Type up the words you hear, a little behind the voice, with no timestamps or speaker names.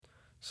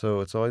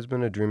So it's always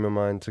been a dream of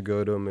mine to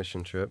go to a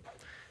mission trip.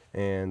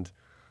 And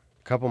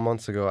a couple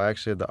months ago, I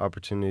actually had the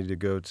opportunity to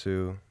go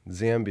to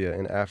Zambia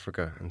in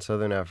Africa, in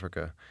southern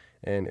Africa.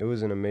 And it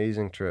was an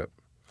amazing trip.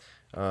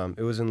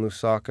 It was in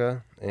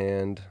Lusaka,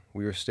 and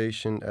we were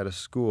stationed at a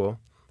school,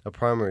 a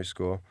primary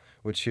school,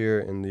 which here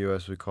in the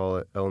U.S. we call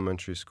it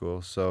elementary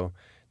school. So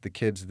the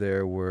kids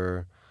there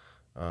were,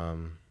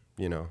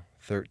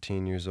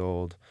 13 years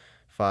old,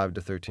 5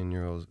 to 13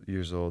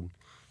 years old.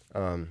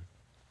 Um,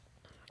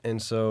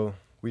 and so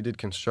we did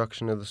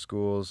construction of the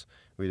schools,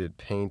 we did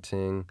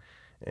painting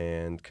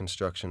and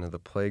construction of the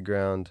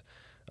playground.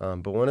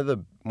 But one of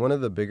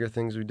the bigger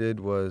things we did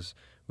was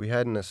we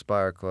had an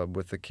Aspire Club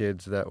with the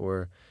kids that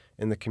were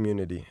in the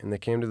community, and they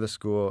came to the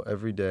school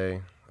every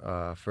day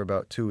for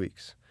about 2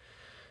 weeks.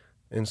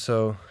 And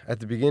so at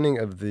the beginning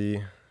of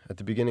the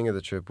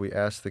trip, we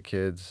asked the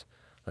kids,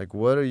 like,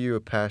 what are you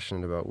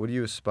passionate about? What do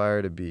you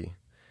aspire to be?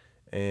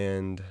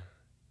 And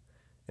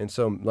and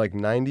so like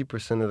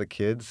 90% of the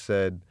kids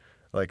said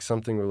like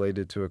something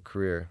related to a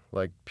career.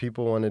 Like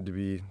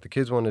the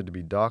kids wanted to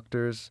be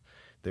doctors,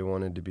 they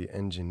wanted to be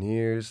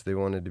engineers, they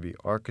wanted to be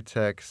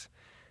architects,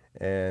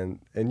 and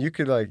you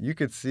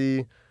could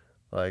see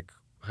like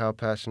how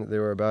passionate they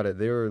were about it.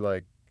 They were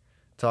like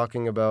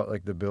talking about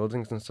like the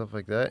buildings and stuff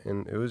like that,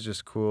 and it was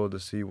just cool to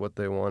see what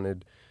they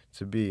wanted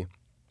to be.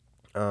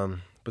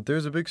 But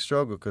there's a big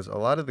struggle because a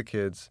lot of the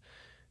kids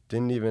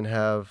didn't even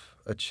have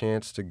a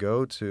chance to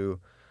go to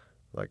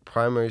like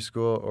primary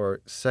school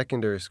or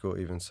secondary school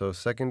even. So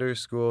secondary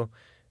school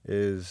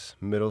is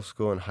middle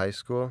school and high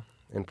school,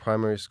 and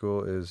primary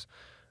school is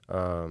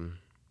um,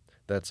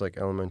 that's like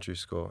elementary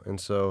school. And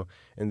so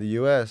in the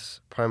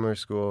U.S., primary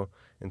school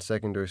and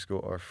secondary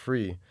school are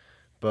free,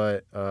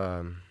 but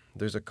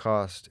there's a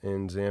cost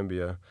in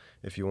Zambia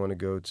if you want to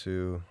go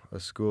to a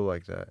school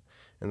like that,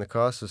 and the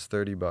cost is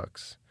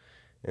 $30.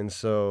 And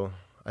so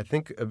I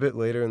think a bit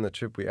later in the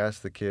trip we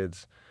asked the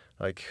kids,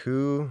 like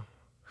who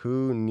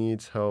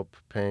needs help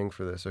paying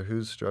for this or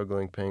who's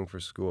struggling paying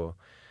for school,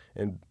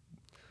 and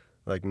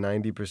like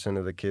 90%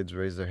 of the kids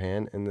raised their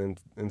hand, and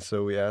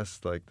so we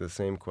asked like the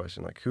same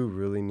question, like who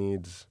really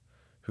needs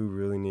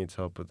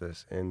help with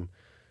this, and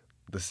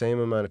the same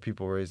amount of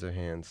people raised their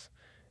hands.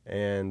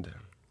 And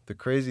the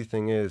crazy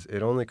thing is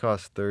it only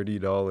costs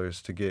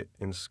 $30 to get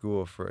in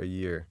school for a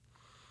year.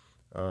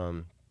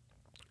 um,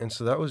 and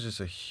so that was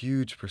just a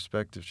huge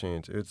perspective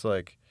change. It's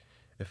like,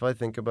 if I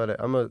think about it,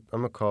 I'm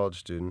a college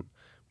student,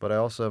 but I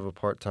also have a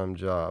part-time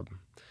job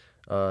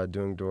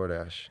doing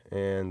DoorDash,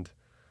 and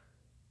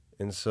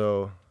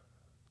so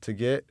to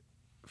get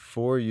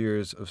 4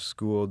 years of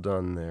school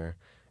done there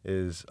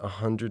is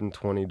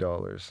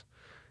 $120.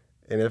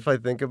 And if I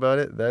think about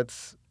it,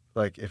 that's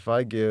like if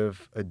I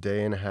give a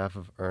day and a half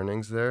of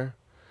earnings there,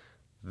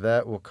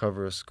 that will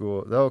cover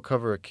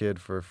a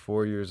kid for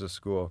 4 years of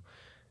school.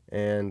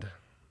 And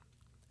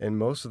and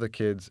most of the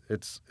kids,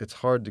 it's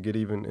hard to get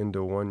even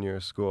into 1 year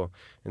of school,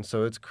 and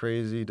so it's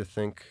crazy to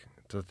think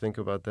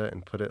about that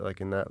and put it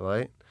like in that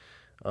light.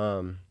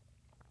 Um,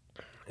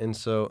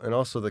 and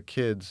also the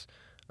kids,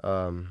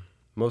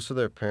 most of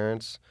their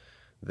parents,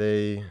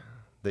 they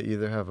they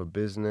either have a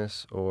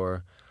business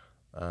or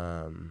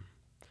um,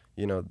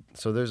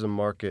 so there's a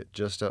market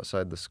just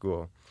outside the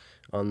school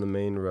on the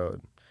main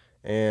road,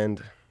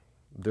 and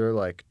there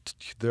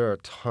are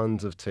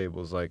tons of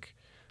tables, like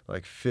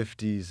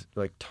 50s,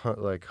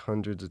 like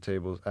hundreds of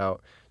tables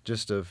out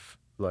just of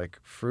like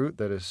fruit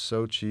that is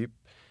so cheap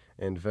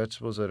and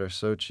vegetables that are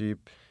so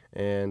cheap.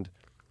 And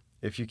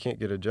if you can't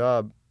get a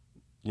job,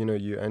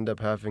 you end up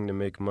having to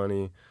make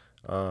money,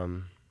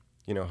 um,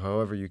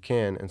 however you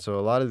can. And so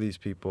a lot of these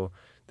people,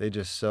 they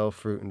just sell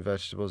fruit and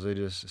vegetables. They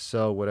just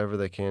sell whatever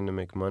they can to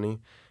make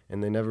money,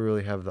 and they never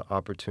really have the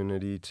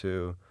opportunity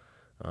to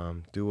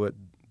do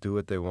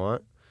what they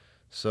want.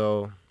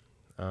 So,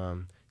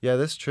 yeah,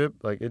 this trip,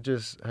 like, it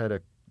just had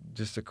a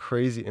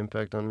crazy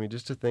impact on me.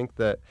 Just to think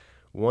that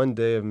one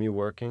day of me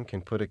working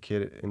can put a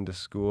kid into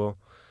school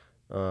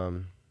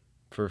um,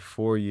 for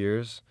 4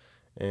 years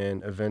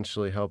and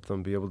eventually help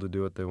them be able to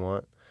do what they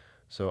want.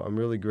 So I'm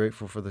really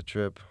grateful for the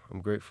trip. I'm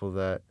grateful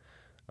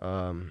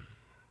um,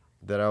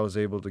 that I was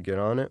able to get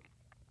on it.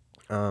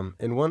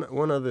 And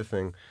one other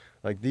thing,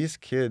 like these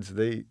kids,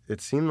 it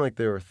seemed like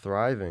they were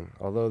thriving,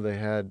 although they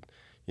had,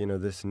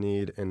 this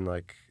need and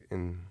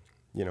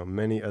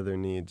many other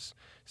needs.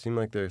 Seemed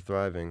like they were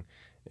thriving,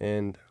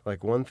 and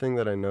like one thing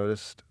that I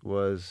noticed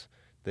was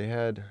they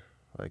had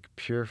like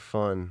pure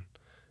fun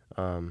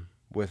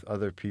with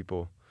other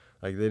people.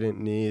 Like they didn't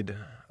need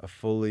a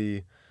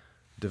fully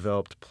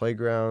developed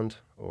playground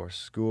or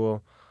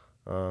school.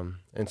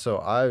 And so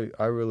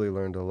I really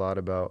learned a lot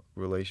about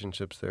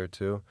relationships there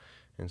too.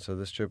 And so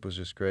this trip was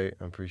just great.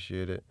 I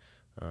appreciate it.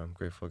 I'm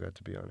grateful I got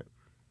to be on it.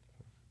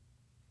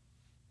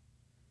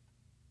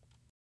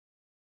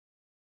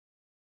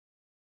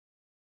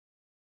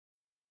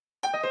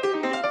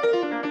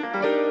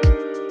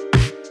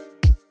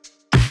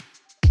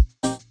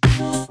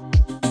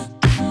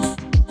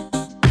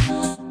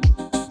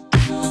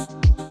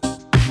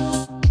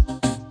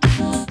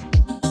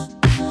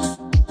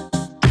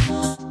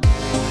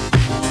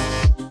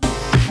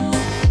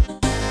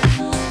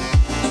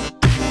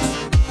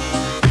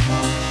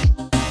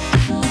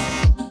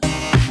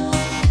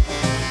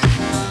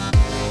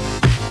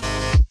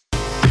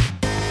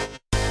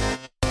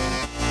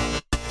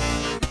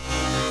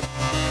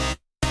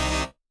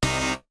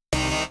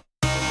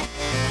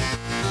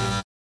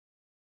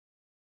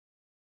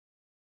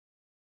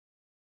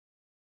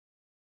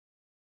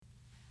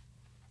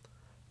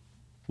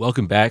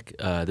 Welcome back.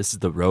 This is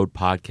the Road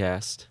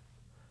Podcast.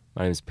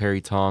 My name is Perry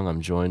Tong. I'm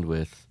joined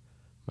with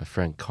my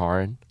friend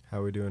Karin.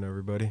 How we doing,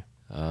 everybody?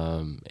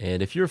 And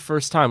if you're a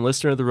first-time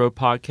listener to the Road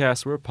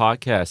Podcast, we're a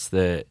podcast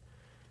that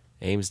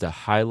aims to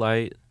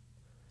highlight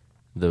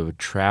the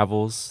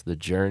travels, the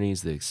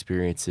journeys, the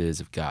experiences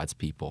of God's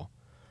people.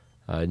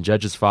 In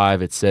Judges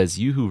 5, it says,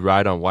 "You who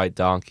ride on white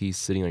donkeys,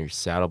 sitting on your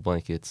saddle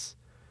blankets,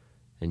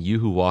 and you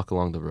who walk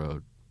along the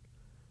road,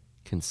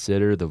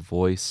 consider the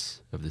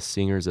voice of the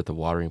singers at the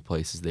watering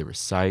places. They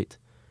recite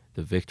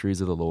the victories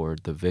of the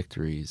Lord, the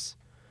victories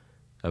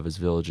of his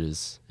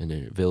villages and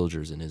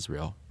villagers in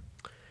Israel."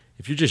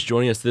 If you're just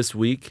joining us this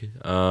week,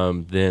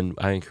 then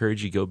I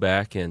encourage you to go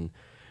back and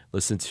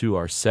listen to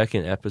our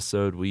second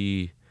episode.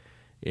 We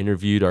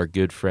interviewed our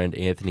good friend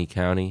Anthony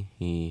County.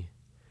 He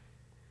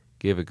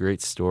gave a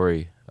great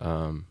story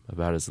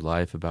about his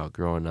life, about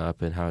growing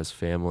up and how his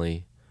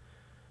family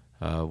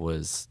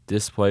was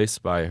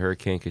displaced by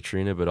Hurricane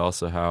Katrina, but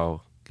also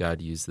how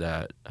God used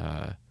that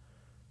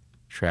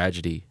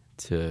tragedy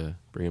to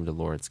bring him to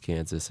Lawrence,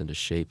 Kansas, and to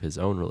shape his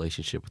own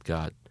relationship with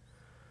God.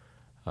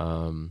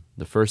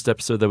 The first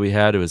episode that we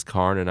had, it was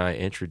Karin and I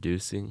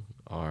introducing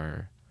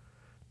our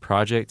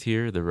project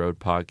here, the Road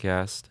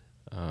Podcast.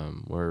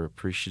 We're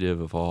appreciative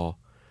of all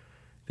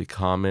the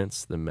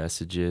comments, the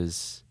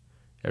messages,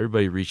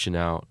 everybody reaching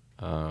out,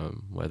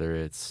 whether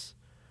it's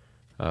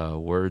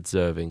words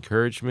of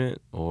encouragement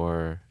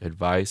or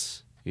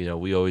advice. You know,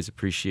 we always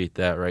appreciate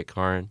that, right,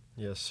 Karin?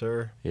 Yes,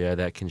 sir. Yeah,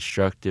 that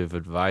constructive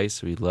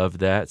advice. We love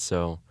that.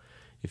 So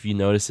if you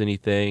notice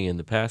anything in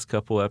the past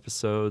couple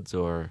episodes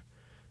or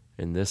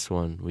in this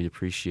one, we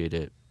appreciate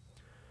it.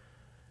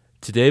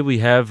 Today we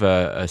have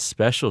a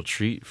special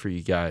treat for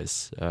you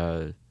guys.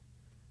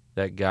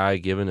 That guy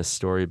giving a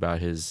story about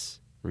his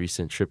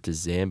recent trip to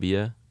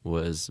Zambia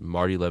was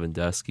Marty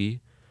Levendusky.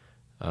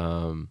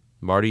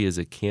 Marty is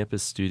a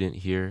campus student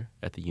here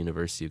at the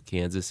University of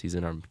Kansas. He's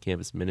in our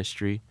campus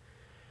ministry,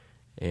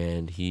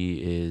 and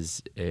he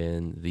is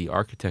in the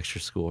architecture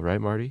school, right,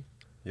 Marty?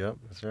 Yep,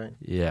 that's right.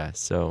 Yeah,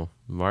 so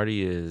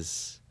Marty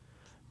has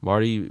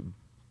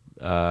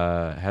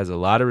a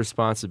lot of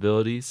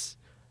responsibilities.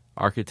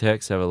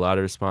 Architects have a lot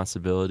of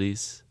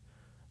responsibilities.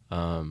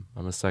 I'm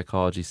a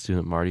psychology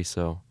student, Marty,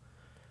 so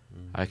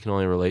I can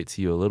only relate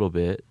to you a little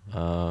bit.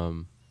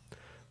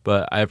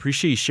 But I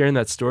appreciate you sharing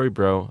that story,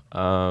 bro.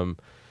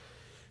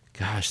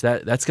 Gosh,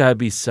 that's got to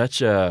be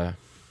such a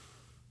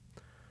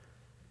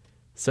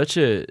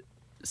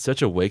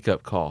wake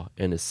up call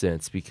in a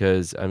sense,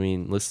 because I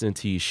mean, listening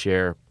to you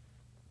share,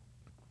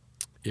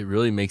 it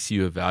really makes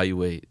you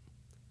evaluate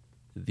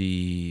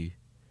the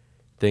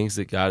things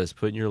that God has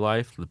put in your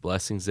life, the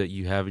blessings that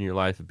you have in your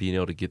life of being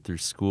able to get through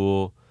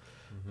school,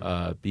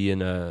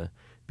 being a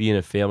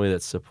family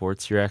that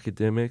supports your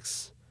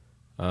academics,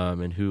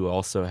 and who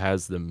also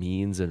has the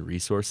means and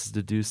resources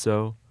to do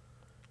so.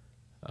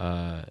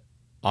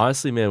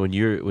 Honestly, man, when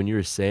you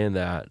were saying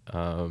that,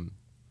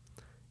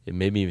 it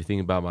made me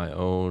think about my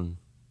own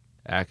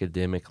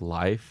academic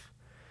life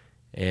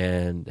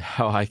and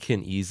how I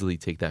can easily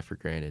take that for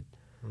granted.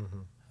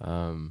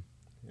 And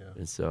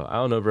so I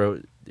don't know,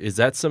 bro. Is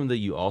that something that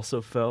you also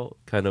felt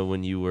kind of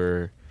when you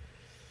were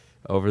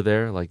over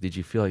there? Like, did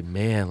you feel like,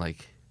 man,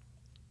 like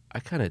I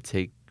kind of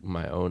take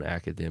my own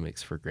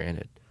academics for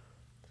granted,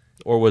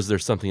 or was there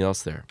something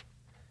else there?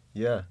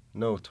 Yeah,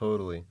 no,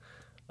 totally.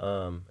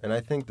 And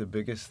I think the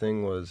biggest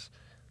thing was,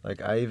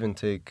 like, I'm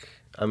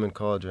in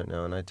college right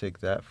now, and I take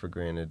that for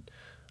granted.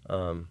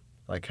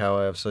 Like how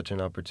I have such an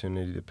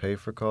opportunity to pay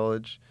for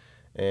college,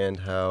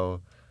 and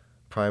how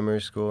primary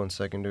school and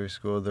secondary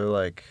school,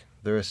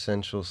 they're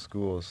essential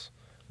schools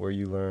where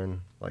you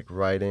learn, like,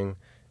 writing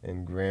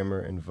and grammar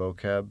and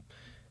vocab,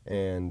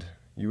 and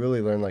you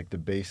really learn, like, the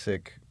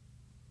basic,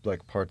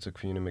 like, parts of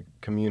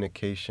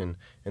communication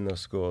in those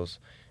schools.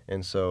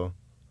 And so,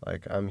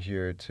 like, I'm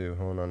here to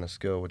hone on a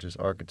skill, which is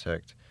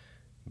architect,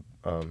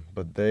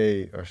 but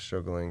they are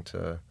struggling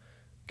to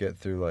get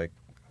through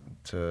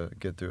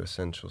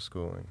essential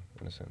schooling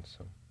in a sense.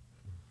 So.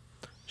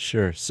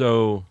 Sure.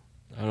 So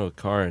I don't know,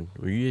 Karin,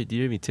 do you have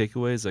any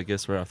takeaways, I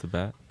guess, right off the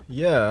bat?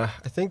 Yeah,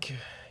 I think,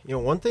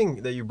 one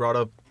thing that you brought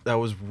up that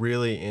was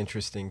really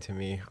interesting to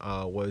me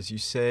was you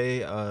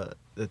say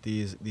that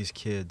these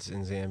kids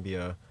in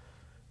Zambia,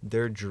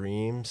 their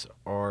dreams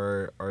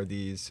are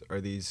these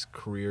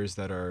careers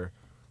that are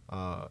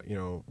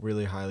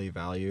really highly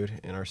valued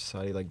in our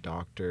society, like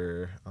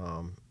doctor,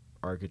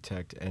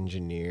 architect,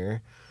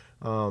 engineer.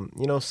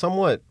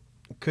 Somewhat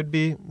could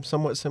be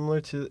somewhat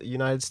similar to the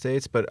United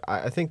States, but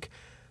I think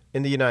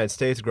in the United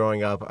States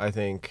growing up, I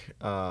think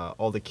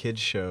all the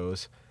kids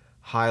shows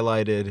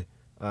highlighted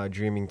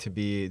dreaming to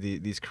be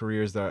these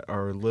careers that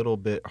are a little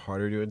bit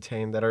harder to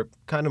attain, that are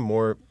kind of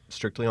more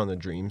strictly on the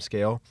dream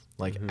scale,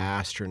 like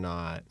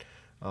astronaut,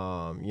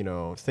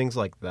 things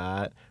like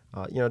that.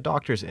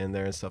 Doctors in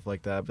there and stuff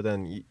like that. But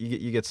then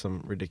you get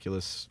some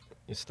ridiculous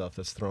stuff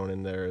that's thrown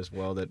in there as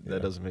well that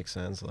doesn't make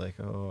sense. Like,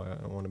 oh,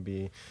 I want to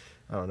be,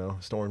 I don't know,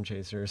 storm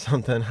chaser or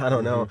something. I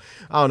don't know.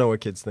 I don't know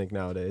what kids think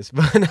nowadays.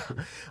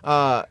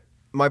 But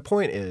my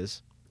point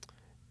is,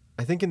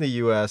 I think in the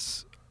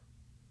U.S.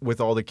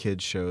 with all the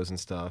kids shows and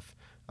stuff,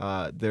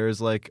 there's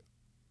like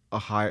a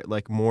high,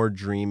 like more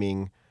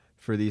dreaming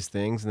for these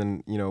things.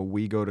 And then,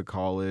 we go to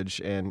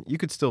college and you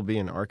could still be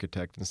an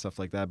architect and stuff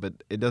like that, but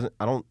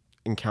I don't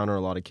encounter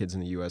a lot of kids in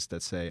the US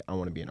that say, I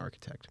want to be an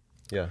architect.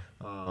 Yeah.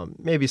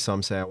 Maybe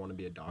some say I want to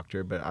be a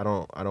doctor, but I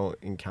don't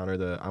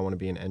encounter I want to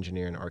be an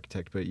engineer and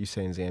architect. But you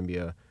say in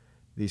Zambia,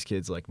 these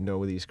kids like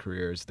know these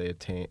careers, they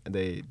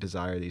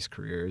desire these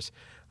careers.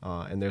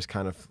 And there's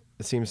kind of,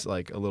 it seems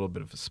like a little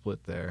bit of a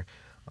split there.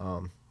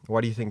 Why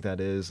do you think that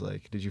is?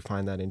 Like, did you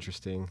find that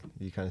interesting?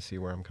 Do you kind of see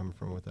where I'm coming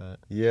from with that?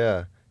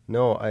 Yeah.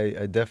 No,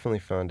 I definitely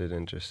found it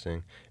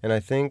interesting. And I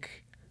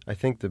think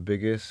the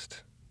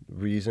biggest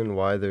reason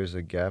why there's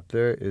a gap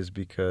there is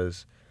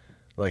because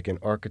like an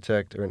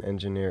architect or an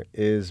engineer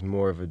is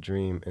more of a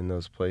dream in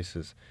those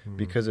places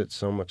because it's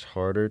so much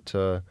harder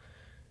to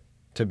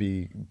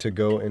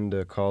go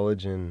into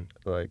college and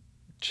like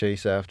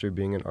chase after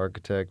being an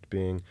architect,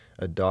 being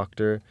a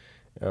doctor.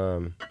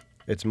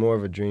 It's more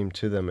of a dream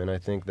to them, and I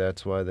think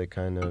that's why they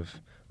kind of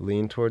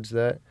lean towards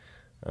that.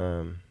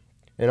 Um,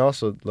 and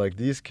also, like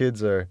these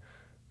kids are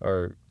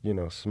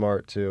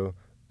smart too,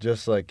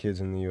 just like kids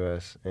in the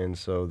U.S. And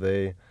so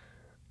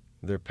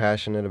they're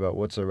passionate about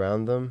what's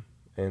around them,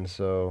 and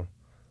so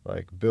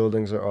like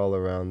buildings are all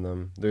around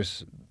them.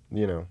 There's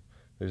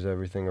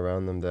everything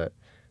around them that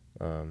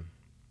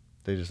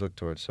they just look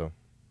towards. So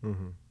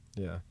Mm-hmm.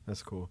 Yeah,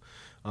 that's cool.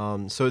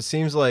 So it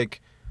seems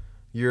like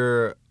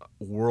your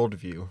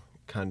worldview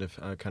kind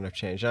of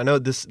changed. I know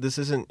this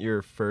isn't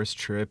your first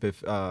trip.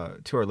 If to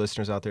our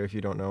listeners out there, if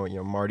you don't know,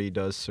 Marty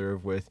does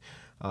serve with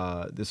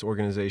this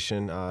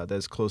organization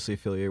that's closely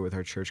affiliated with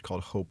our church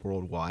called Hope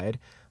Worldwide,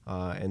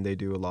 and they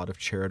do a lot of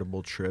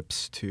charitable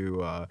trips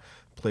to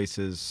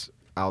places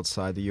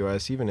outside the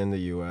U.S., even in the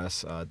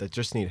U.S., that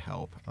just need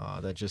help,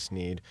 that just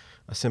need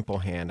a simple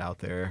hand out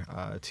there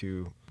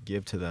to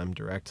give to them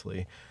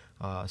directly.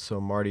 So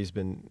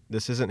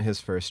this isn't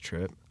his first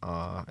trip.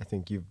 I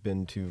think you've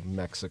been to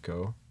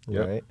Mexico,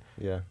 Yep. right?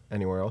 yeah,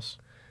 Anywhere else?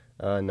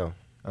 no,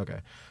 Okay.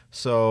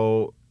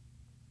 So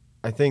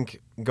I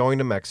think going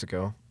to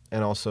Mexico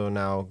and also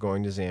now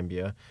going to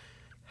Zambia,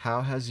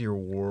 how has your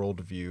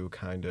worldview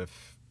kind of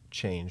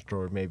changed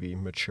or maybe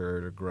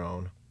matured or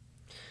grown?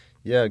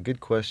 yeah, good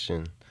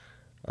question.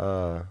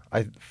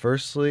 I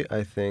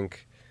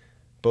think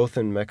both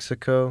in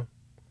Mexico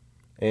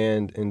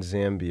and in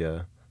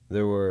Zambia,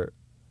 there were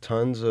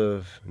tons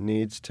of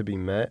needs to be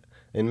met.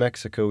 In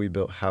Mexico, we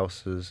built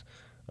houses,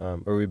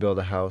 or we built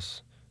a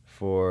house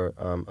for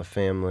a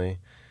family,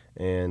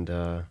 and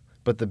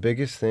but the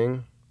biggest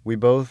thing, we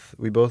both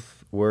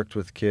worked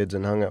with kids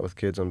and hung out with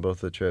kids on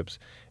both the trips,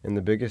 and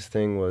the biggest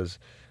thing was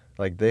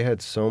like they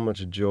had so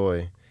much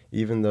joy,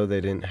 even though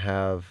they didn't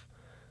have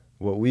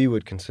what we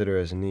would consider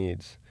as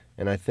needs.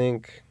 And I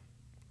think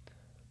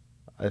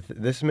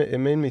it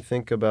made me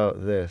think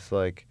about this,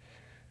 like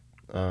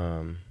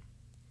um,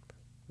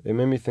 it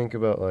made me think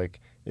about like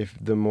if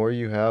the more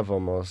you have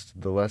almost,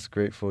 the less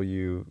grateful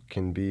you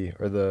can be,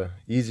 or the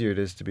easier it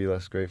is to be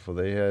less grateful.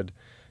 They had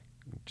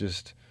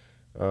just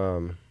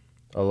um,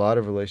 a lot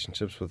of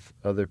relationships with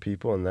other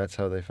people, and that's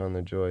how they found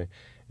their joy.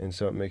 And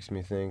so it makes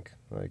me think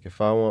like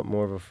if I want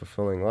more of a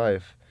fulfilling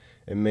life,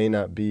 it may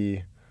not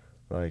be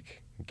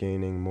like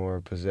gaining more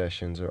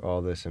possessions or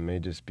all this. It may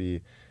just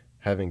be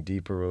having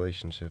deeper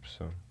relationships.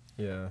 So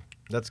Yeah,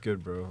 that's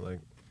good, bro. Like,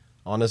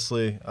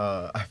 honestly,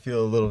 I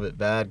feel a little bit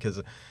bad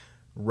because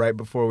right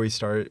before we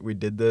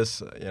did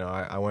this,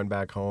 I went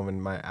back home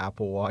and my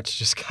Apple Watch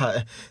just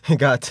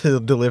got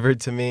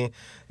delivered to me,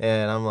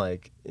 and I'm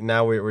like,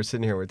 now we're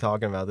sitting here, we're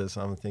talking about this,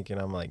 and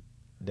I'm like,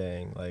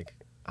 dang, like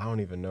I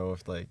don't even know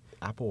if like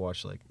Apple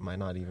Watch like might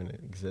not even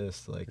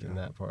exist like in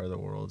that part of the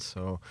world.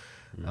 So,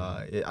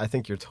 I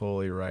think you're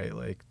totally right.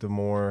 Like the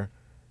more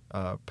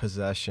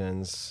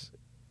possessions,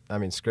 I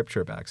mean,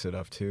 Scripture backs it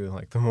up too.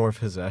 Like the more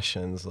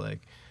possessions,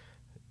 like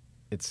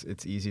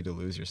it's easy to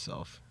lose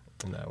yourself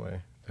in that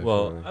way.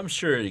 Well, definitely. I'm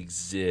sure it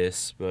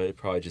exists, but it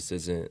probably just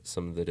isn't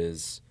something that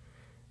is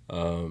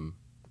um,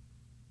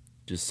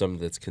 just something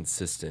that's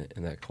consistent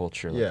in that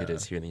culture like it Yeah.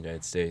 is here in the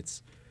United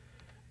States.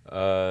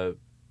 Uh,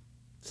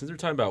 since we're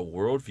talking about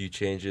worldview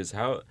changes,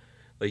 how,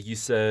 like you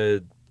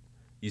said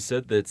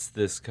that's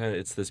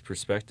it's this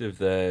perspective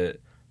that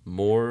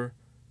more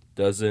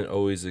doesn't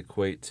always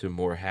equate to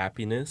more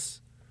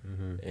happiness,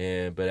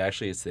 but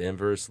actually it's the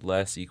inverse.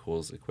 Less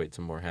equals equates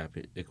to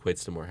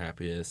more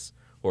happiness,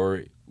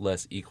 or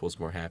less equals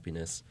more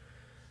happiness.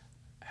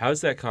 How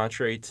is that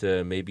contrary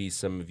to maybe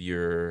some of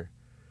your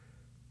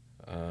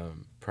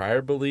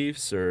prior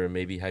beliefs, or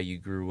maybe how you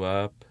grew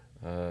up?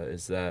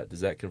 Does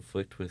that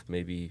conflict with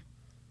maybe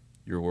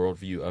your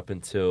worldview up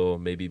until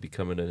maybe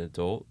becoming an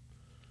adult?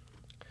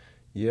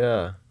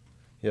 Yeah,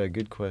 yeah,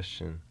 good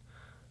question.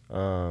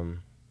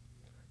 Um,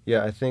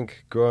 yeah, I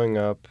think growing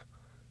up,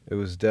 I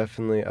was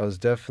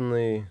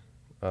definitely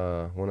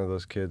one of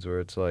those kids where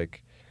it's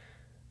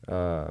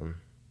um,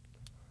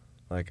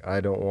 like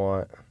I don't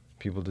want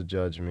people to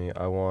judge me.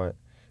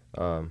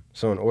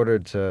 So in order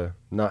to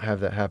not have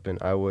that happen,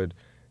 I would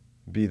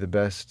be the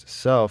best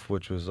self,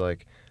 which was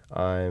like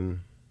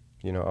I'm,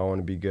 I want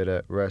to be good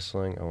at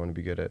wrestling, I want to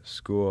be good at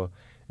school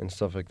and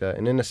stuff like that.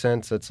 And in a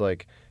sense, that's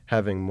like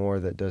having more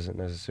that doesn't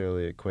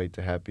necessarily equate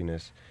to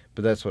happiness,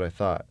 but that's what I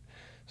thought.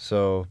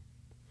 So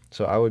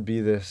so I would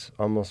be this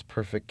almost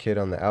perfect kid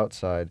on the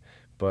outside,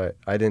 but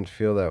I didn't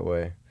feel that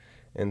way.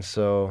 And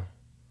so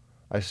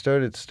I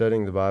started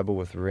studying the Bible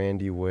with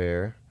Randy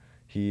Ware.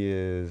 He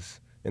is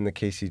in the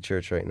KC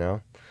church right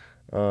now.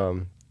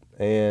 Um,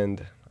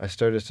 and I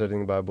started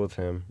studying the Bible with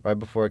him right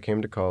before I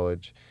came to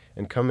college.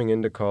 And coming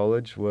into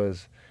college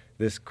was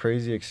this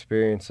crazy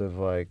experience of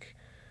like,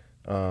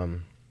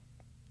 um,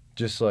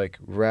 just like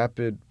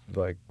rapid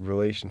like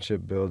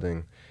relationship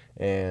building,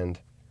 and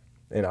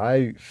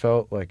I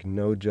felt like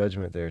no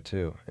judgment there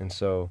too. And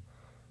so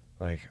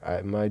like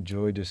my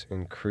joy just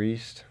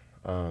increased.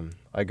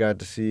 I got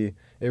to see,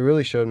 it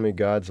really showed me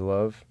God's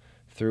love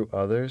through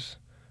others.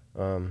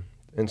 Um,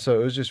 and so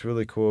it was just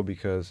really cool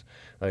because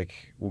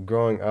like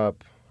growing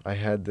up, I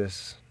had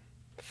this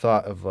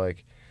thought of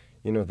like,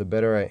 the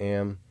better I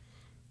am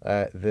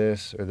at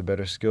this or the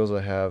better skills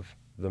I have,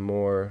 the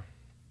more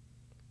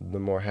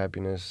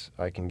happiness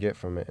I can get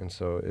from it. And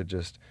so it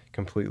just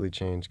completely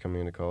changed coming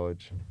into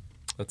college.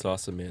 That's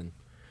awesome, man.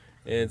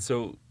 And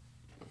so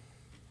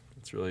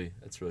that's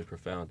really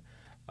profound.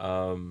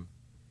 Um,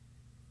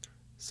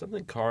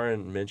 Something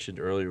Karin mentioned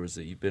earlier was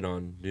that you've been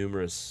on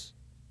numerous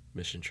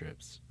mission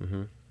trips.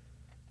 hmm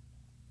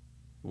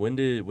When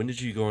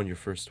did you go on your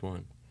first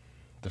one?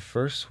 The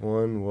first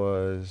one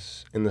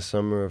was in the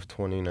summer of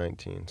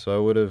 2019. So I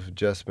would have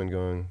just been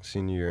going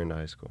senior year into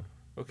high school.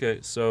 Okay,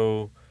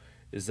 so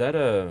is that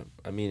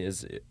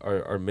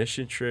are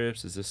mission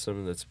trips? Is this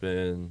something that's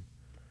been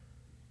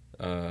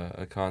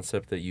a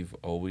concept that you've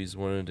always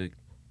wanted to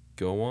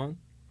go on?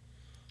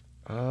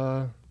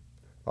 Uh,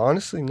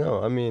 Honestly,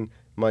 no. I mean,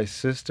 my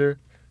sister,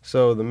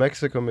 so the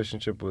Mexico mission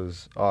trip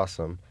was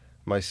awesome.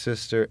 My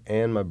sister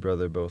and my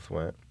brother both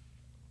went,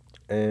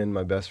 and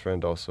my best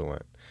friend also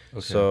went.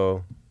 Okay,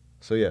 So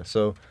yeah,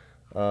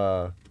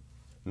 uh,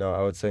 no,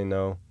 I would say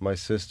no. My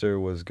sister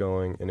was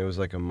going, and it was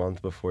like a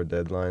month before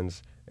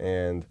deadlines,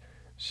 and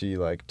she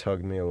like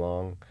tugged me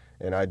along,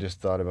 and I just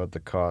thought about the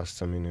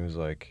costs. I mean, it was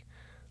like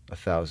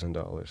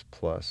 $1,000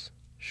 plus,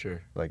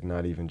 sure. like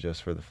not even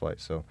just for the flight.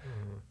 So,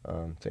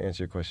 to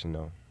answer your question,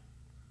 no.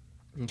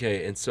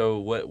 Okay, and so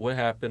what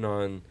happened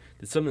on?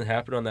 Did something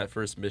happen on that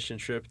first mission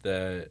trip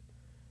that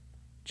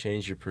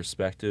changed your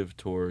perspective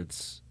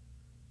towards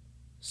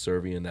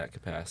serving in that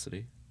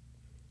capacity?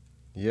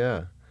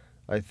 Yeah,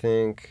 I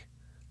think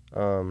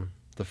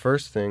the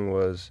first thing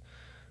was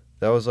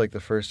that was like the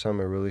first time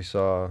I really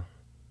saw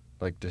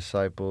like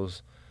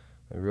disciples,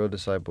 like real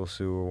disciples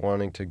who were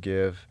wanting to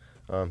give.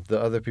 The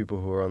other people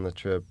who were on the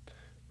trip,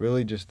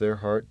 really just their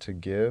heart to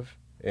give,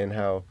 and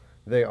how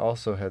they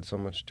also had so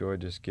much joy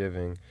just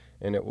giving.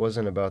 And it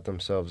wasn't about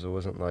themselves. It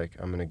wasn't like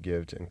I'm gonna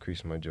give to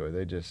increase my joy.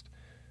 They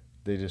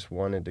just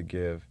wanted to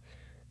give,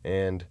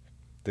 and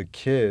the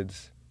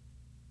kids,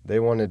 they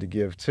wanted to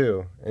give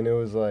too. And it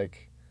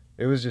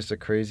was just a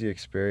crazy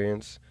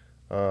experience.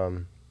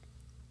 Um,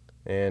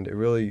 and it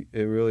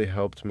really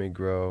helped me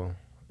grow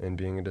in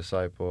being a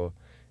disciple.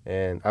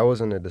 And I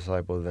wasn't a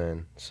disciple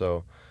then,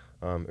 so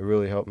it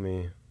really helped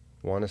me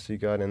want to see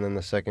God. And then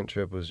the second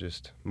trip was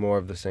just more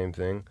of the same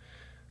thing.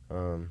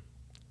 Um,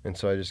 and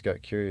so I just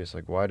got curious,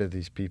 like, why do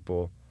these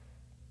people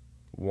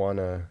want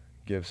to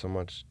give so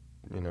much?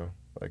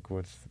 Like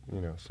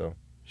so.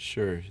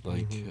 Sure,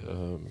 like,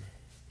 Mm-hmm.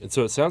 and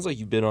so it sounds like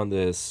you've been on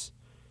this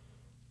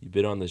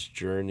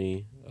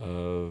journey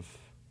of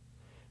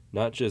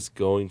not just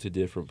going to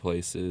different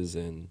places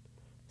and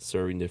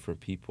serving different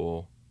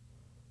people,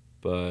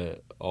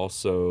 but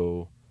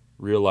also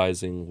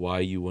realizing why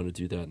you want to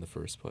do that in the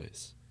first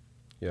place.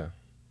 Yeah.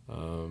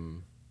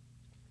 Um,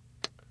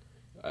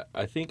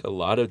 I think a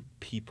lot of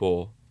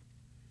people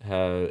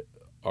have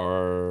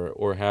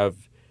have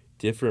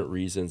different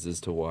reasons as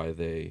to why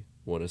they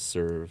want to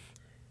serve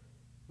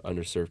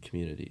underserved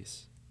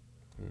communities.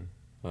 Mm.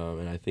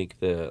 And I think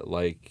that,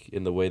 like,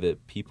 in the way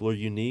that people are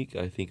unique,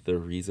 I think their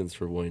reasons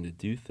for wanting to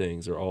do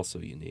things are also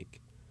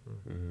unique.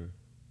 hmm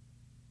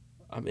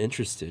I'm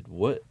interested.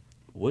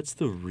 What's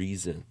the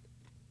reason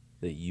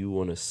that you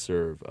want to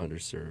serve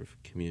underserved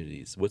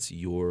communities? What's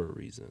your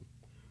reason?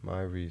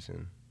 My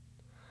reason.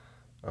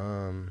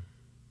 Um,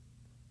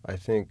 I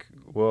think,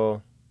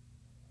 well,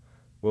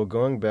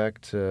 going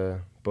back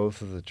to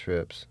both of the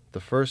trips, the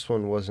first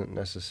one wasn't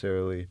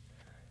necessarily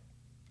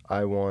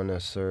I want to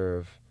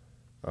serve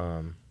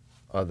um,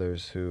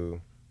 others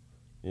who,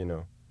 you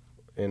know,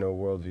 in a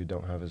worldview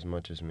don't have as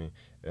much as me.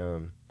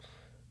 Um,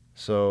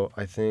 so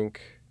I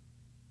think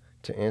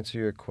to answer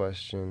your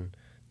question,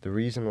 the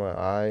reason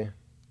why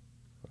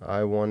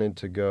I wanted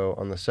to go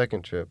on the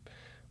second trip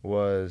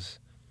was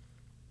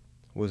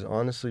was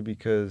honestly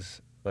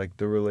because like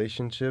the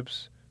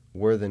relationships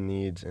were the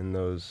needs in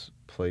those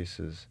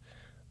places.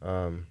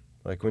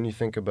 Like when you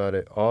think about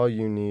it, all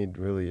you need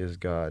really is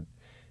God.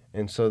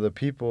 And so the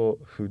people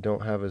who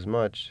don't have as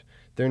much,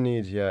 their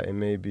needs, yeah, it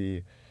may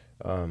be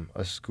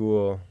a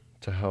school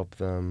to help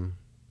them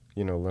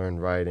learn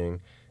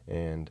writing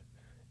and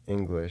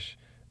English.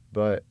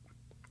 But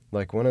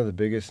like one of the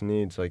biggest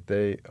needs, like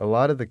a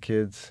lot of the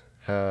kids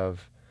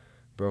have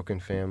broken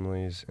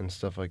families and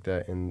stuff like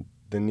that, and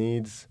the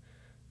needs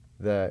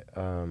that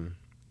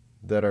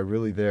that are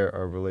really there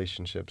are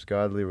relationships,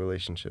 godly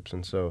relationships.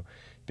 And so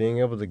being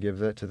able to give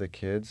that to the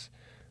kids,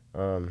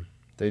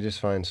 they just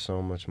find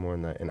so much more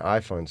in that, and I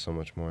find so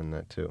much more in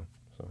that too.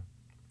 So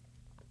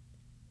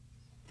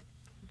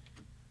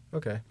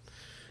Okay.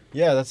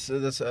 Yeah, that's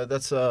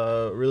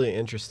really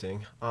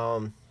interesting.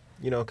 Kind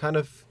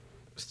of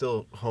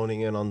still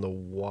honing in on the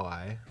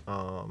why.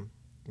 I'm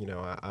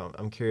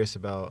curious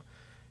about.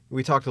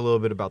 We talked a little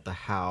bit about the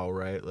how,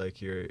 right?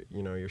 Like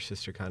your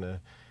sister kind of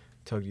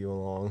tugged you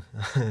along,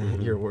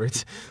 hmm your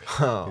words,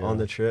 on yeah.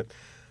 the trip.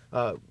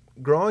 Uh,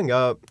 Growing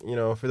up,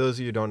 for those of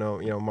you who don't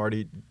know,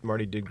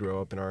 Marty did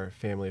grow up in our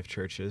family of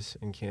churches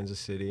in Kansas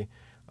City.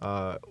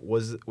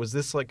 Was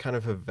this like kind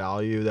of a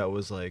value that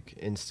was like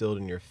instilled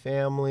in your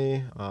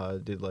family?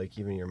 Did like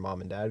even your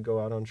mom and dad go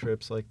out on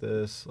trips like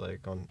this,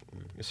 like on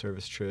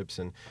service trips,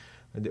 and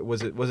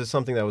was it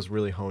something that was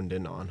really honed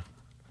in on?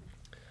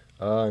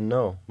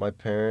 No, my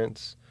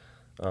parents.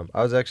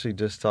 I was actually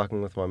just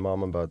talking with my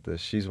mom about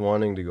this. She's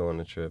wanting to go on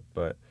a trip,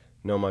 but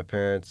no, my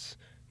parents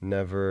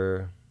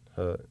never.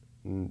 Uh,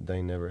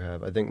 they never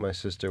have. I think my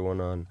sister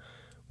went on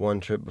one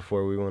trip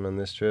before we went on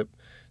this trip.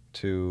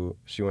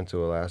 She went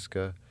to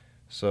Alaska,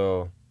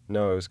 so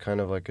no, it was kind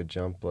of like a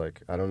jump.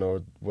 Like I don't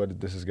know what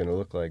this is gonna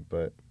look like,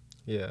 but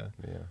Yeah.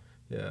 yeah.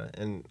 Yeah,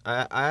 and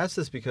I asked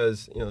this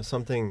because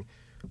something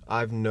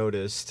I've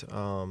noticed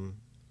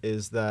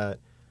is that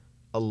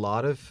a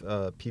lot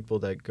of people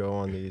that go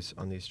on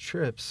these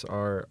trips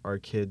are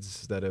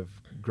kids that have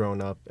grown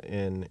up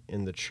in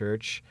the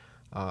church,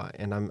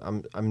 and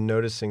I'm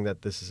noticing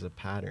that this is a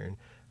pattern,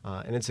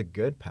 and it's a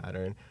good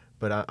pattern.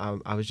 But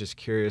I was just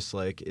curious,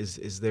 like,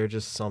 is there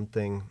just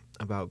something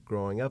about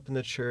growing up in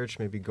the church,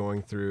 maybe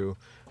going through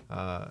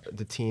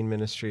the teen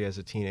ministry as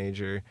a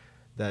teenager,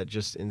 that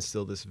just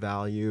instilled this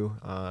value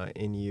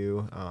in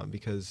you?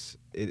 Because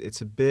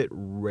it's a bit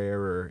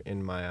rarer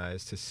in my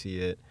eyes to see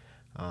it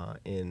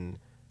in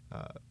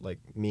like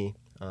me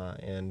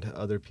and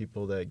other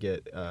people that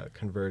get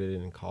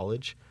converted in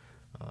college.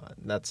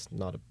 That's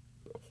not a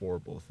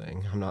horrible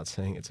thing. I'm not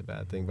saying it's a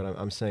bad thing, but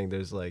I'm saying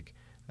there's like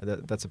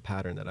that's a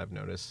pattern that I've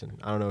noticed, and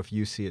I don't know if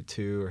you see it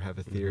too or have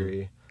a hmm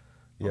theory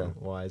Yeah. on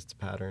why it's a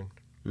pattern.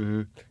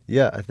 hmm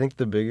Yeah, I think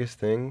the biggest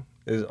thing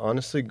is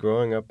honestly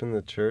growing up in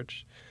the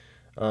church.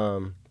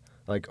 Um,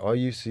 like all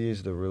you see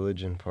is the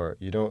religion part.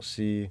 You don't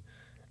see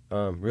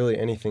really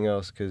anything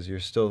else because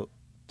you're still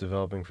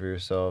developing for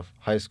yourself.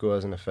 High school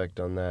has an effect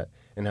on that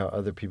and how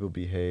other people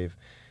behave.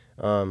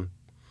 Um,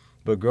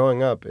 but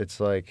growing up, it's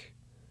like,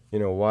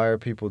 why are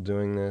people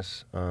doing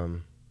this?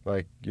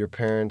 Like your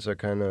parents are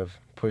kind of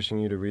pushing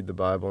you to read the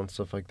Bible and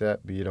stuff like that,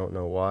 but you don't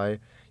know why.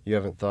 You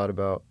haven't thought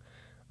about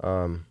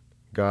um,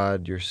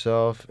 God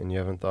yourself, and you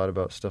haven't thought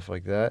about stuff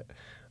like that.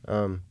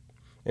 Um,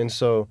 and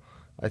so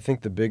I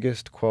think the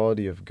biggest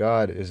quality of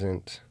God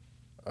isn't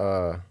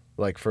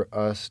like for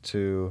us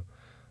to,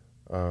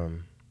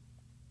 um,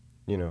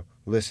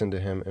 listen to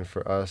Him and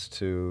for us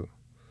to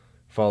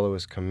follow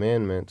His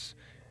commandments.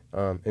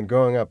 And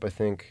growing up, I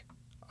think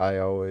I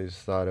always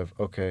thought of,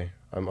 okay,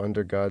 I'm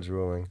under God's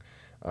ruling.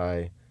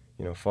 I,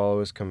 follow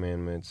His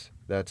commandments.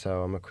 That's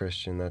how I'm a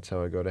Christian. That's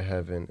how I go to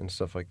heaven and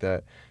stuff like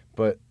that.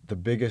 But the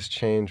biggest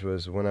change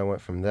was when I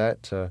went from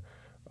that to,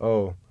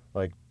 oh,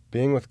 like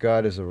being with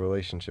God is a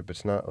relationship.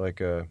 It's not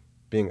like a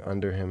being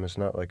under Him. It's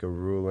not like a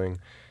ruling.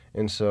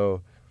 And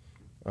so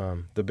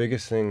the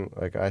biggest thing,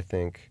 like I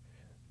think,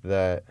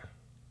 that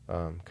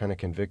kind of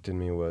convicted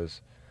me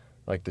was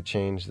like the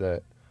change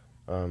that,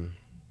 um,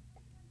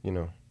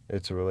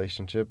 it's a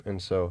relationship.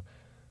 And so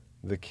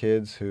the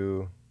kids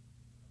who,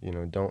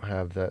 don't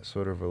have that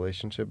sort of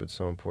relationship, it's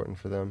so important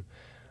for them.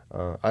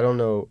 I don't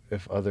know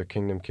if other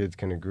kingdom kids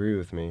can agree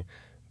with me,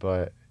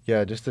 but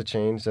yeah, just the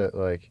change that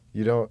like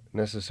you don't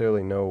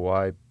necessarily know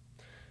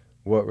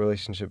what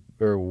relationship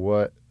or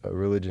what a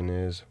religion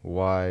is,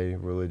 why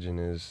religion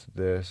is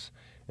this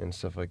and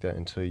stuff like that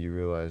until you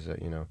realize that,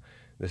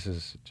 this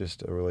is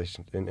just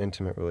an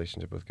intimate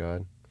relationship with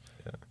God.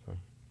 Yeah, So,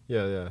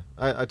 yeah.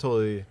 I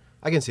totally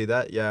I can see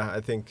that. Yeah,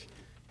 I think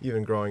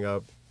even growing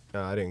up,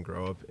 I didn't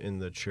grow up in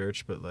the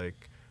church, but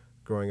like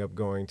growing up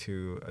going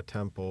to a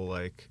temple,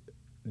 like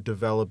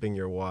developing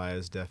your why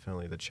is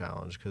definitely the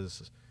challenge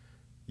because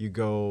you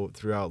go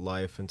throughout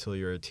life until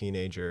you're a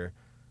teenager.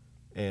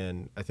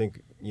 And I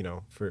think,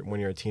 for when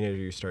you're a teenager,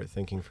 you start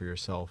thinking for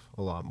yourself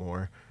a lot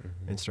more hmm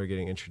and start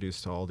getting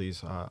introduced to all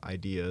these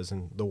ideas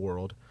and the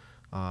world.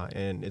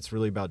 And it's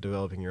really about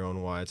developing your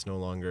own why. It's no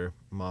longer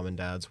mom and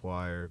dad's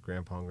why or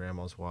grandpa and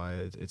grandma's why.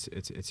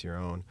 It's your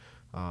own.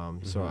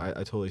 So hmm I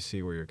totally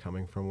see where you're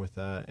coming from with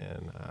that.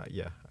 And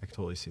yeah, I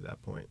totally see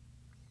that point.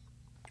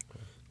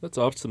 That's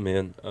awesome,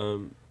 man.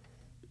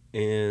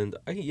 And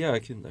I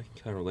can kind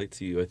of relate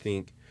to you. I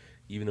think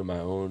even in my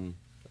own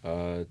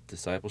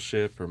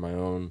discipleship or my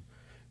own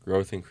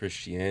growth in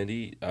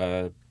Christianity,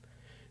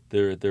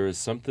 there's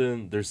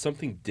something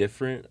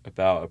different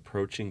about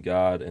approaching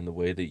God in the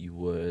way that you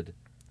would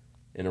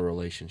in a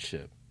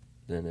relationship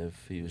than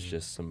if he was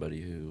just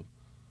somebody who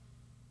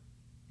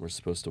we're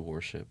supposed to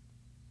worship.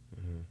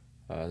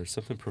 There's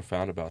something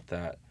profound about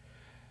that.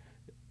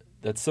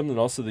 That's something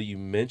also that you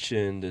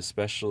mentioned,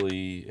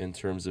 especially in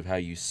terms of how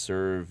you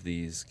serve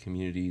these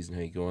communities and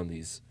how you go on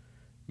these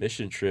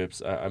mission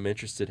trips. I'm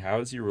interested, how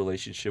has your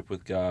relationship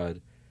with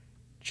God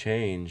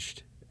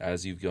changed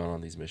as you've gone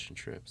on these mission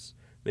trips?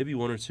 Maybe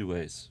one or two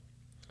ways.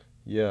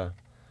 Yeah.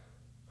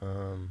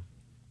 Um,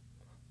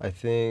 I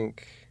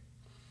think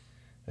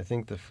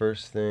the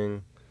first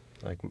thing,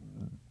 like,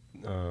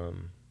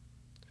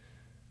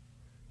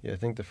 I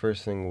think the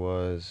first thing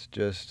was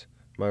just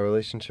my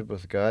relationship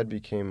with God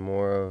became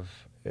more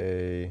of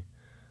a,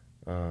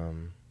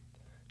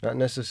 not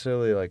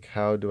necessarily like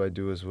how do I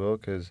do His will,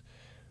 because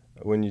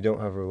when you don't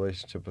have a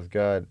relationship with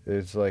God,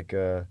 it's like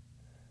um,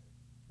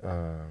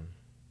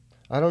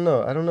 I don't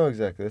know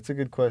exactly. That's a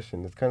good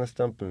question. It's kind of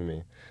stumping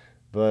me,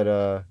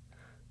 but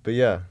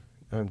yeah.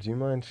 Do you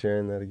mind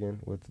sharing that again?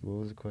 What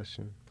was the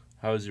question?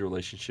 How has your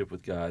relationship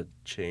with God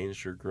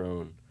changed or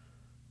grown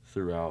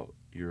throughout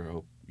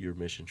your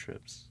mission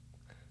trips?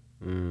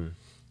 Mm.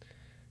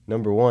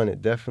 Number one,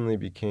 it definitely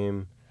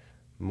became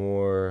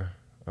more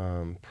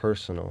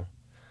personal.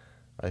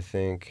 I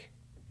think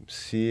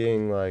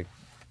seeing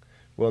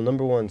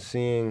number one,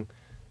 seeing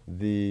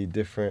the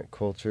different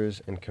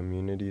cultures and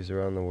communities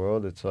around the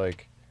world. It's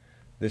like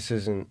this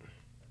isn't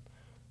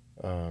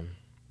um,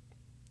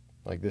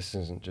 this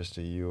isn't just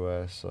a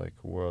U.S.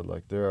 world.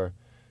 Like there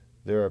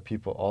are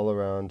people all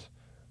around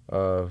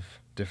of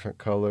different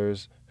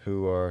colors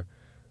who are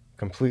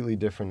completely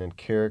different in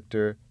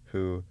character,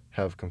 who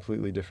have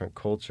completely different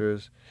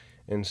cultures,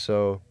 and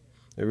so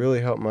it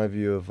really helped my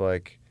view of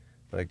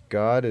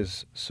God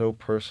is so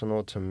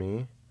personal to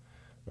me.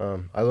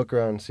 I look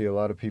around and see a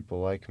lot of people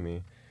like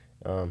me,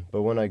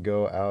 but when I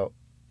go out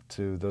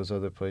to those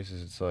other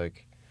places, it's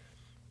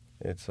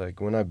like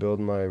when I build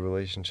my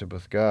relationship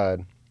with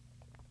God.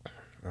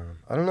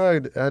 I don't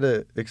know how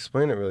to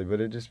explain it really,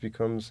 but it just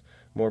becomes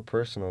more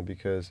personal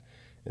because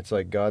it's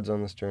like God's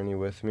on this journey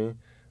with me.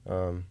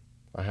 Um,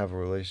 I have a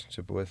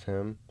relationship with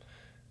Him.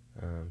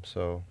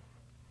 So,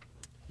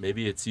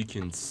 Maybe it's you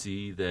can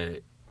see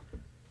that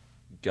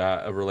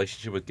God, a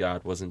relationship with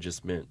God wasn't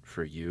just meant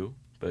for you,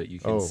 but you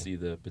can oh, see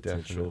the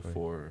potential definitely.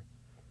 for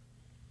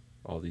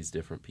all these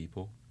different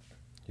people.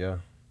 Yeah,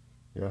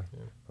 yeah.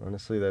 Yeah.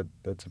 Honestly,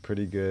 that's a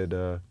pretty good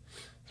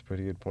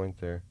point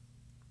there.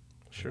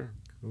 Sure.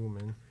 Cool,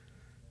 man.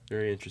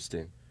 Very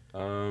interesting.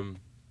 Um,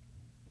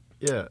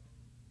 Yeah,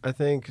 I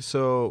think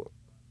so.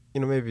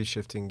 Maybe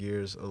shifting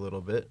gears a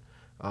little bit.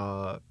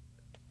 Uh,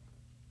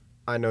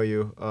 I know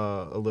you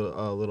a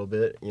little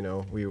bit.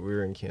 We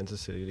were in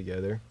Kansas City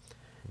together,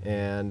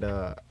 and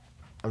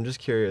I'm just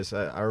curious.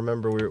 I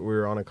remember we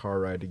were on a car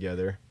ride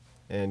together,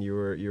 and you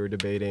were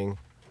debating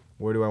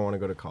where do I want to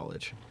go to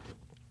college,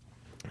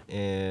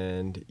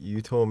 and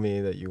you told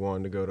me that you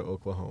wanted to go to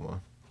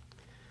Oklahoma,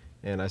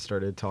 and I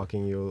started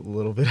talking you a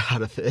little bit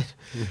out of it,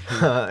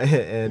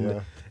 and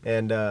Yeah.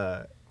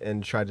 and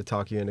and tried to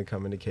talk you into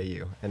coming to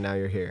KU, and now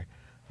you're here.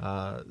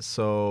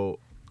 So,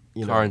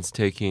 Karin's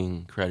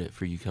taking credit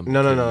for you coming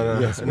no, to no, KU. no, no,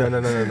 Yes, no, man. no,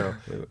 no, no,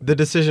 no. The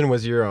decision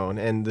was your own,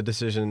 and the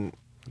decision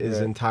is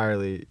Right.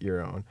 entirely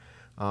your own.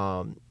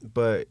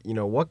 But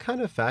what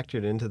kind of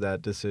factored into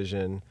that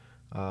decision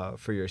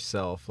for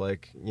yourself?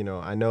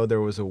 I know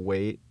there was a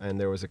weight and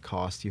there was a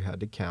cost you had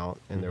to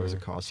count, and there was a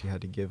cost you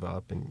had to give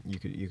up, and you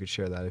could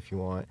share that if you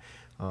want.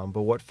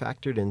 But what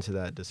factored into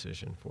that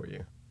decision for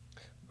you?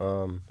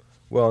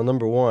 Well,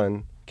 number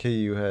one,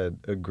 KU had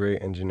a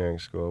great engineering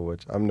school,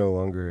 which I'm no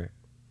longer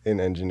in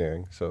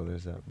engineering, so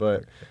there's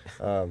that.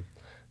 Um,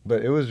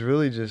 but it was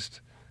really just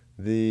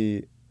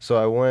so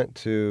I went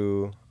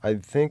to, I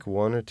think,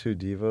 one or two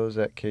devos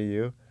at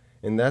KU,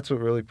 and that's what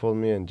really pulled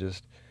me in.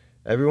 Just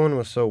everyone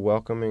was so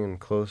welcoming and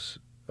close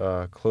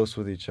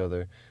with each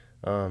other,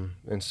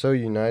 and so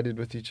united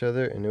with each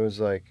other, and it was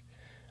like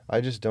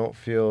I just don't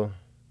feel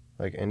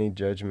like any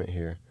judgment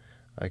here.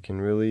 I can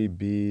really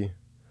be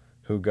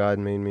who God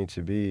made me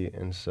to be,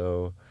 and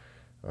so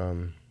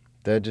um,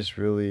 that just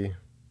really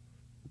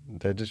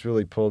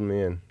pulled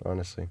me in,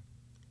 honestly.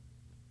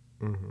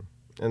 hmm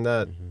And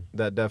that hmm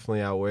that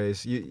definitely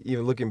outweighs you.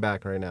 Even looking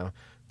back right now,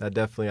 that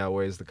definitely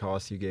outweighs the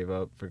cost you gave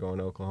up for going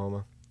to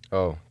Oklahoma.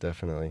 Oh,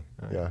 definitely,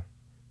 All right. yeah.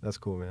 That's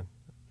cool, man.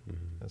 hmm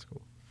That's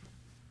cool.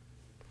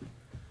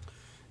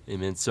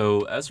 Amen.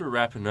 So as we're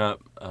wrapping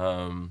up,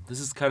 this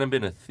has kind of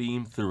been a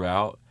theme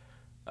throughout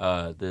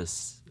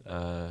this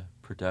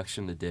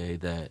production today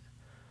that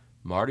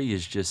Marty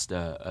is just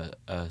a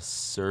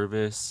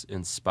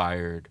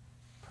service-inspired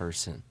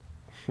person,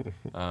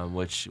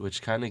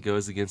 which kind of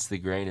goes against the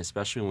grain,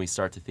 especially when we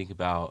start to think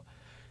about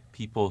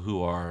people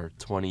who are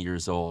 20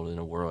 years old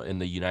in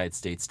the United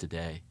States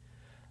today.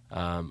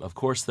 Of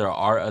course, there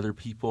are other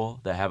people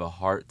that have a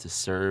heart to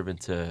serve and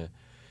to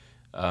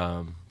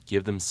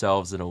give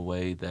themselves in a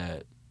way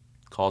that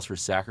calls for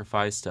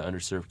sacrifice to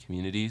underserved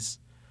communities.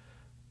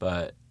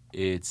 But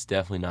it's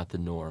definitely not the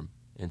norm.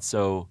 And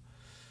so,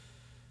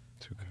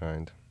 Too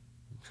kind.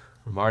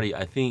 Marty,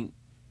 I think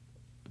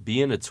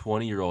being a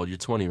 20-year-old, you're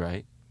 20,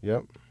 right?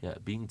 Yep. Yeah,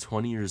 being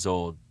 20 years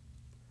old,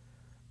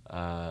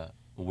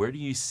 where do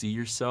you see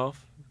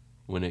yourself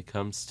when it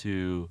comes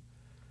to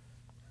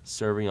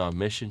serving on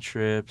mission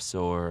trips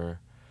or,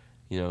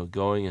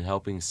 going and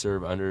helping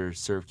serve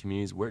underserved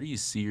communities? Where do you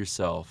see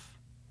yourself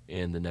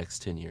in the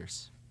next 10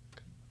 years?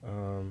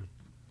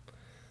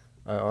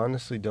 I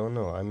honestly don't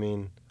know. I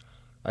mean,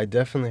 I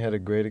definitely had a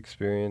great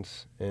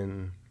experience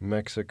in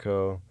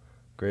Mexico,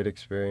 great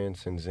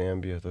experience in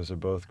Zambia. Those are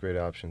both great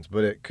options,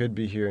 but it could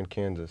be here in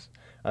Kansas.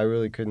 I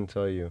really couldn't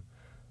tell you.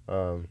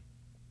 Um,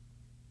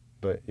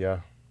 but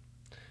yeah,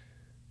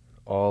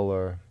 all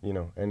are,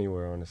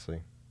 anywhere,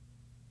 honestly.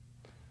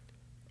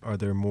 Are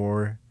there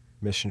more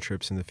mission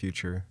trips in the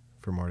future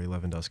for Marty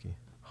Levendusky?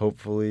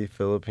 Hopefully,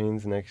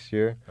 Philippines next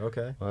year.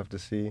 Okay. We'll have to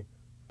see,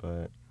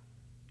 but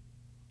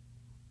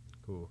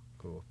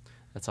Cool.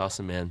 That's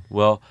awesome, man.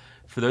 Well,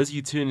 for those of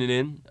you tuning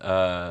in,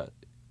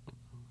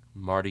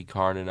 Marty,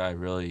 Karn, and I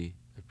really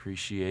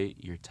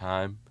appreciate your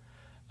time.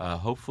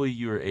 Hopefully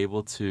you were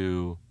able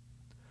to,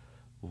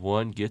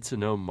 one, get to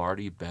know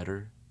Marty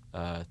better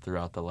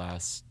throughout the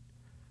last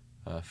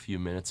few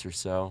minutes or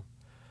so.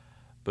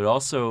 But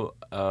also,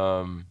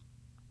 a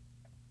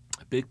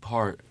big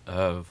part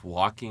of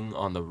walking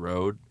on the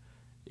road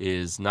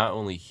is not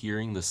only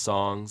hearing the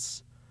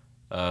songs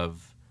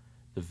of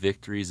the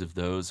victories of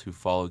those who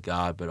follow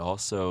God, but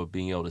also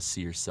being able to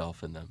see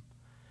yourself in them.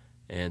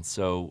 And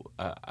so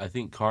I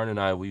think Karn and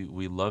I,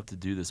 we love to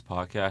do this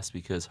podcast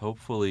because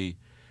hopefully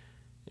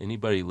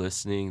anybody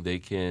listening, they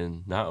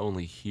can not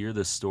only hear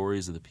the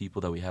stories of the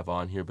people that we have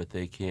on here, but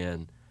they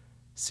can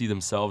see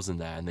themselves in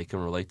that and they can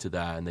relate to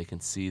that and they can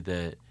see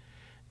that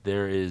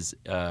there is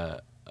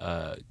a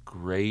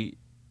great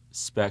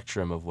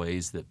spectrum of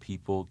ways that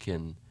people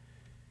can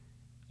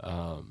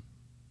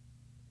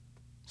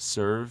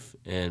serve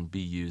and be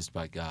used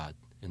by God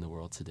in the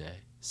world today.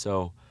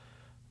 So,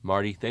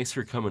 Marty, thanks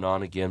for coming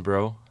on again,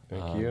 bro.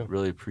 thank you.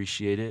 Really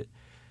appreciate it.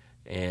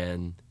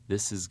 And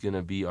this is going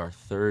to be our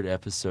third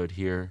episode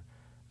here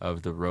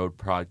of the Road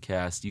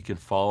Podcast. You can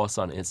follow us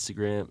on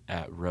Instagram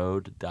at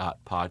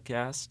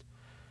road.podcast.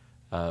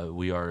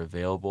 We are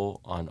available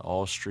on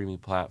all streaming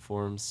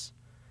platforms.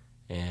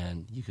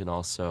 And you can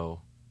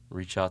also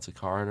reach out to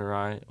Karin or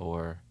I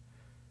or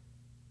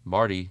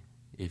Marty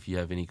if you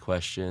have any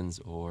questions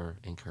or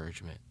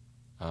encouragement.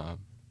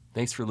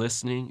 Thanks for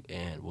listening,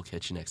 and we'll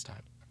catch you next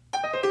time.